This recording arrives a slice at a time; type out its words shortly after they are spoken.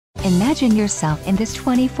Imagine yourself in this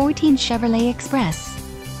 2014 Chevrolet Express.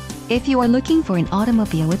 If you are looking for an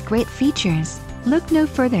automobile with great features, look no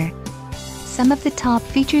further. Some of the top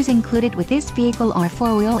features included with this vehicle are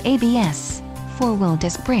 4-wheel ABS, 4-wheel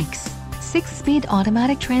disc brakes, 6-speed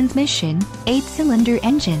automatic transmission, 8-cylinder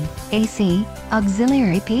engine, AC,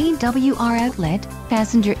 auxiliary PWR outlet,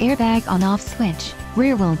 passenger airbag on-off switch,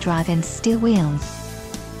 rear-wheel drive and steel wheels.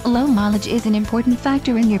 Low mileage is an important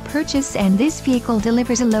factor in your purchase, and this vehicle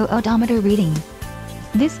delivers a low odometer reading.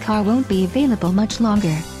 This car won't be available much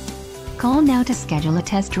longer. Call now to schedule a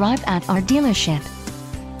test drive at our dealership.